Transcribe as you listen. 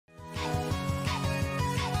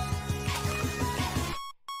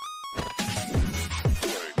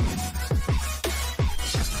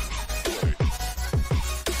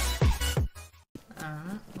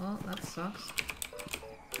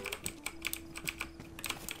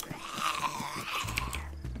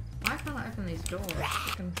door.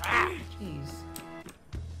 Fucking jeez.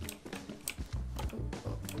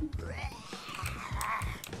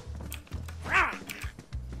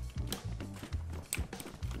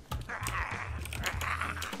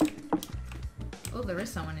 Oh, there is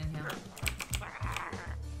someone in here.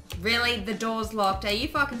 Really? The door's locked. Are you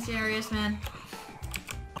fucking serious, man?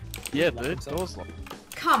 Yeah, dude, door's locked.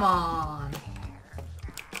 Come on.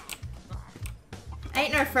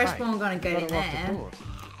 Ain't no freshborn gonna go in there.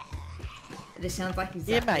 This sounds like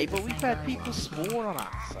exactly yeah, mate, the but we've same had guy. people sworn on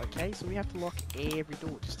us, okay? So we have to lock every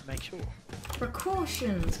door just to make sure.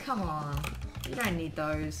 Precautions, come on. You don't need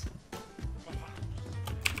those.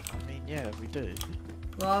 I mean, yeah, we do.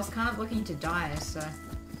 Well, I was kind of looking to die, so... Well,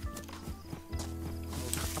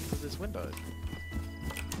 come to this window.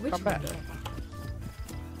 Which Come back. window?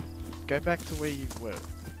 Go back to where you were.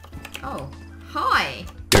 Oh. Hi!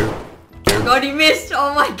 Oh god, he missed!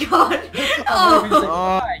 Oh my god!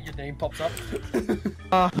 Oh! Your name pops up.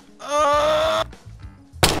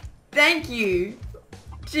 Thank you!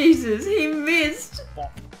 Jesus, he missed!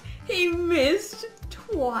 He missed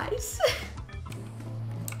twice.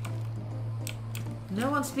 No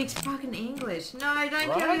one speaks fucking English. No,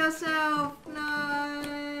 don't kill yourself!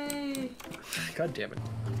 No! God damn it.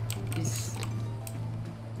 He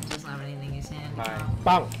doesn't have anything in his hand.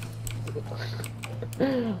 Bang!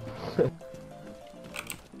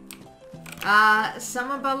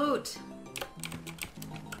 Summer Balut.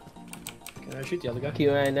 Can I shoot the other guy?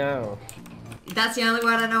 QA now. That's the only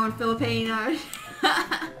word I know in Filipino.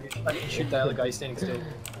 I can shoot the other guy standing still.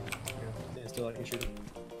 Standing still, I can shoot him.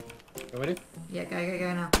 Go with it? Yeah,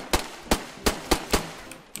 go now.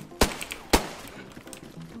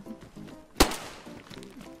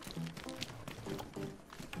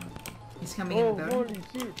 He's coming in the building.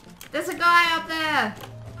 Holy shit. There's a guy up there!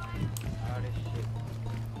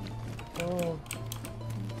 Oh.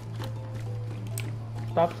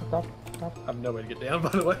 Stop. I have no way to get down, by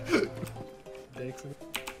the way. Excellent.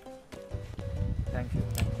 Thank you.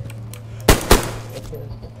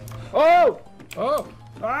 Oh! Oh!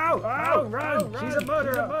 Oh! Run! She's a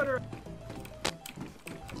murderer!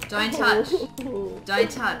 Don't touch.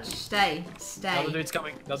 Don't touch. Stay. Stay. Another dude's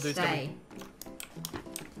coming. Another dude's Stay.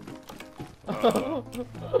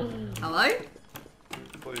 coming. Hello?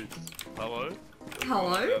 Please. Hello?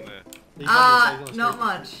 Hello? Down there. He's on the Not street.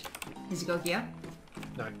 much. Has he got gear?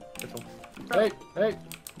 No, that's all. Hey!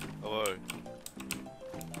 Hello.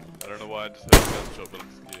 I don't know why I just heard a gunshot, but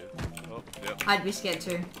I'm scared. Oh, yep. I'd be scared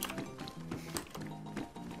too.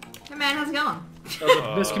 Hey man, how's it going? There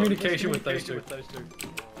was a miscommunication with those two.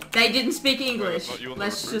 They didn't speak English. not you on the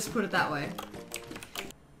Let's recruit? just put it that way.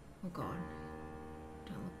 Oh god.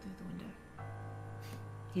 Don't look through the window.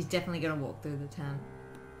 He's definitely gonna walk through the tent.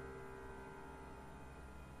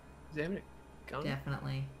 Is he aiming it? Gun?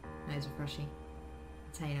 Definitely. No, he's a freshie.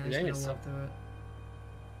 That's how you know He's he's aiming gonna at walk through it.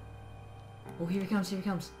 Oh, here he comes, here he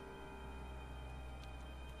comes.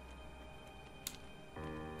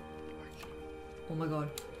 Oh my god.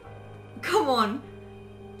 Come on!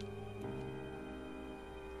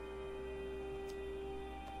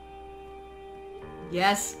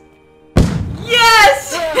 Yes!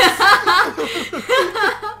 Yes!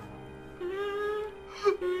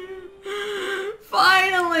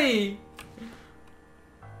 Finally!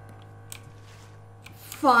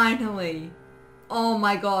 Finally! Oh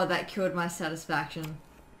my god, that killed my satisfaction.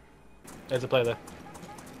 There's a player there.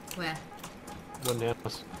 Where? One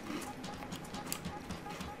house.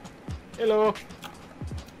 Hello!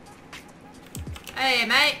 Hey,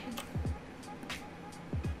 mate!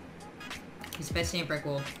 He's facing a brick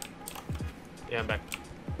wall. Yeah, I'm back.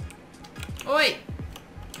 Oi!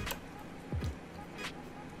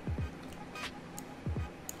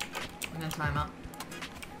 I'm gonna tie him up.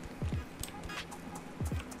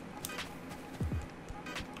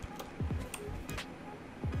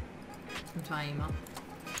 I'm tying him up.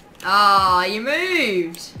 Ah, you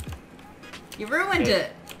moved! You ruined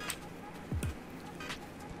it!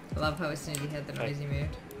 I love how as soon as he heard the noise he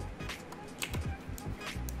moved.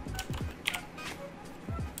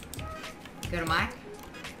 Go to Mike.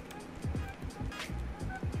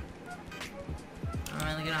 I'm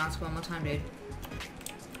only gonna ask one more time, dude.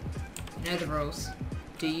 You know the rules.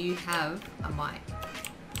 Do you have a mic?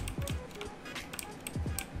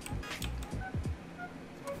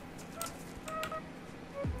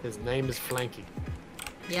 His name is Flanky.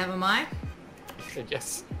 You have a mic? He said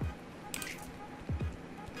yes.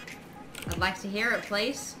 I'd like to hear it,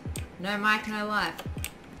 please. No mic, no life.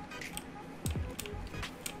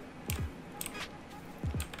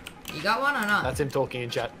 You got one or not? That's him talking in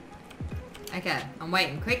chat. Okay, I'm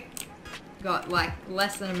waiting. Quick. Got like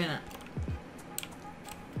less than a minute.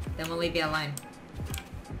 Then we'll leave you alone.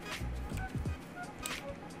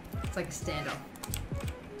 It's like a standoff.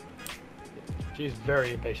 She's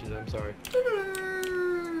very impatient, I'm sorry.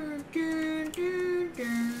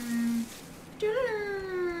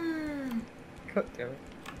 God damn it.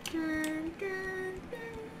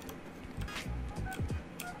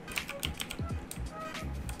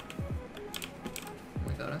 Oh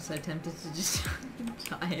my god, I'm so tempted to just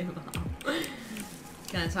tie him up.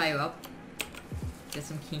 Can I tie you up? Get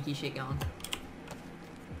some kinky shit going.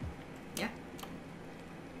 Yeah?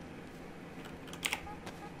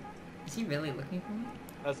 Is he really looking for me?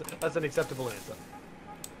 That's an acceptable answer.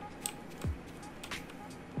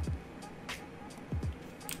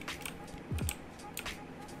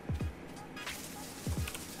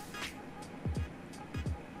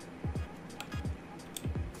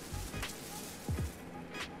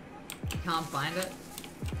 Can't find it.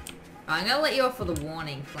 I'm gonna let you off with a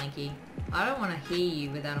warning, Flanky. I don't want to hear you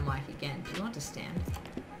without a mic again. Do you understand?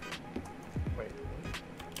 Wait.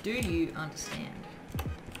 Do you understand?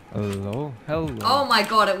 Hello? Hello. Oh my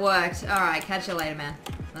god, it worked. Alright, catch you later, man.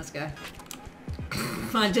 Let's go.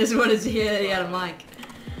 I just wanted to hear that he had a mic.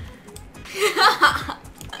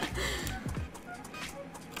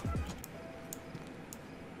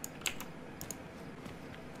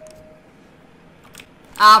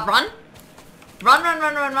 Run.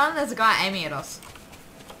 Run. There's a guy aiming at us.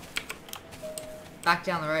 Back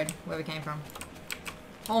down the road, where we came from.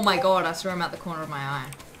 Oh my god, I saw him out the corner of my eye.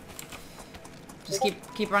 Just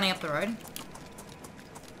keep running up the road.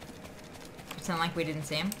 Pretend like we didn't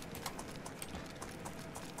see him.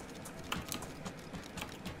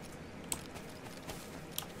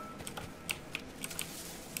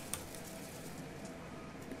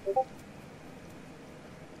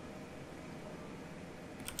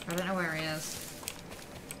 I don't know where he is.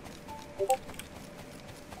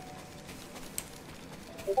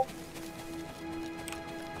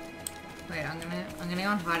 Wait, I'm gonna go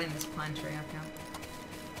and hide in this pine tree up here.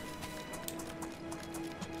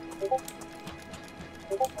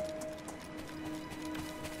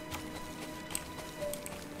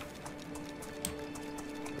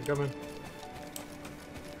 I'm coming.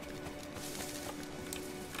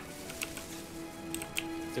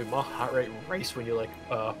 Dude, my heart rate raced when you're like,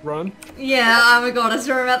 run. Yeah, oh my god, I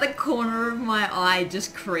saw him at the corner of my eye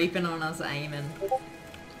just creeping on us aiming.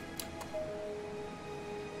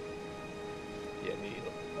 Yeah, me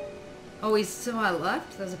either. Oh, he's to our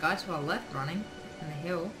left? There's a guy to our left running in the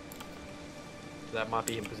hill. That might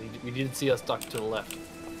be him because we didn't see us duck to the left.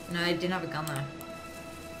 No, he didn't have a gun though.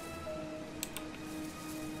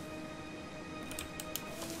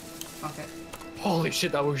 Fuck it. Holy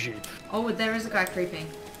shit, that was you. Oh, there is a guy creeping.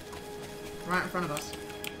 Right in front of us.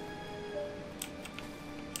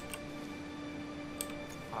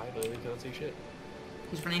 I literally can't see shit.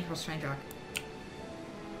 He's running across train track.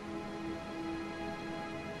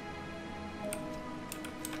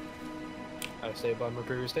 I stand by my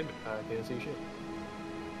previous statement. I can't see shit.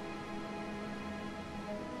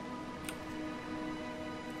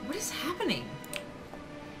 What is happening?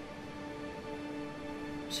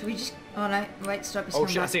 Should we just... Oh no, wait, stop. He's Oh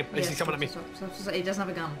coming shit, I back. see him. He's Yeah, coming at me. Stop. He doesn't have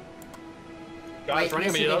a gun. Guys, Wait, running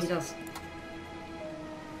at me, yes, he he does.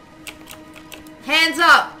 Hands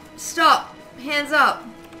up! Stop! Hands up!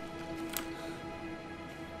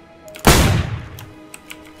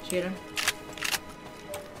 Shoot him.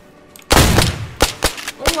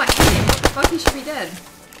 Oh, I hit him. What the fuck? He should be dead.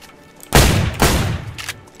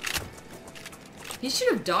 He should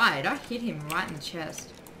have died. I hit him right in the chest.